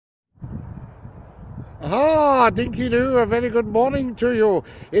Dinky doo, a very good morning to you.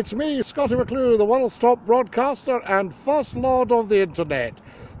 It's me, Scottie McClue, the world's top broadcaster and first lord of the internet.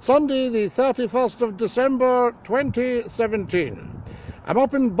 Sunday, the 31st of December, 2017. I'm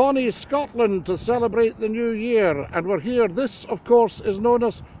up in Bonnie, Scotland to celebrate the new year, and we're here. This, of course, is known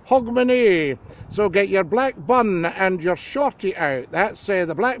as Hogmanay. So get your black bun and your shorty out. That's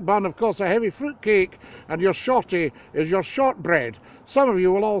the black bun, of course, a heavy fruit cake, and your shorty is your shortbread. Some of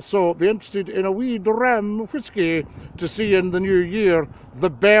you will also be interested in a wee dram of whiskey to see in the new year.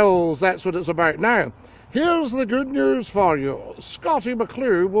 The bells, that's what it's about now. Here's the good news for you. Scottie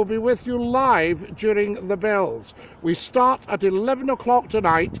McClue will be with you live during the bells. We start at 11 o'clock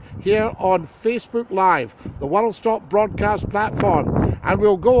tonight here on Facebook Live, the world's top broadcast platform. And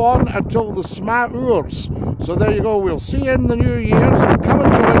we'll go on until the sma hours. So there you go. We'll see you in the new year. So come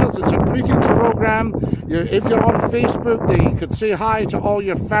and join us. It's a greetings program. If you're on Facebook, you can say hi to all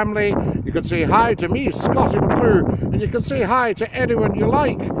your family. You can say hi to me, Scottie McClue. And you can say hi to anyone you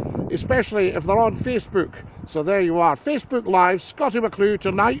like, especially if they're on Facebook. So there you are. Facebook Live, Scottie McClue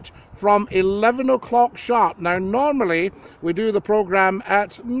tonight from 11 o'clock sharp. Now, normally we do the program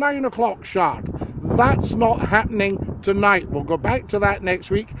at 9 o'clock sharp. That's not happening tonight. We'll go back to that next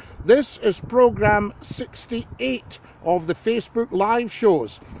week. This is program 68 of the Facebook Live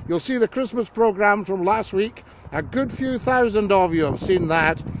shows. You'll see the Christmas program from last week. A good few thousand of you have seen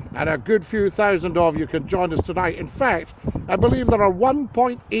that, and a good few thousand of you can join us tonight. In fact, I believe there are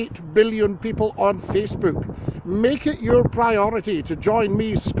 1.8 billion people on Facebook. Make it your priority to join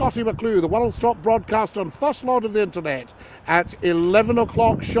me, Scottie McClue, the world's top broadcaster and first lord of the internet, at 11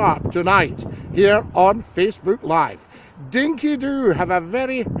 o'clock sharp tonight here on Facebook Live. Dinky doo, have a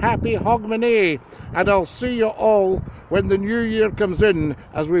very happy Hogmanay, and I'll see you all when the new year comes in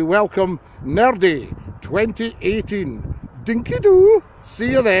as we welcome Nerdy 2018. Dinky doo,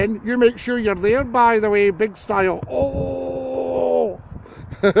 see you then. You make sure you're there, by the way, big style. Oh!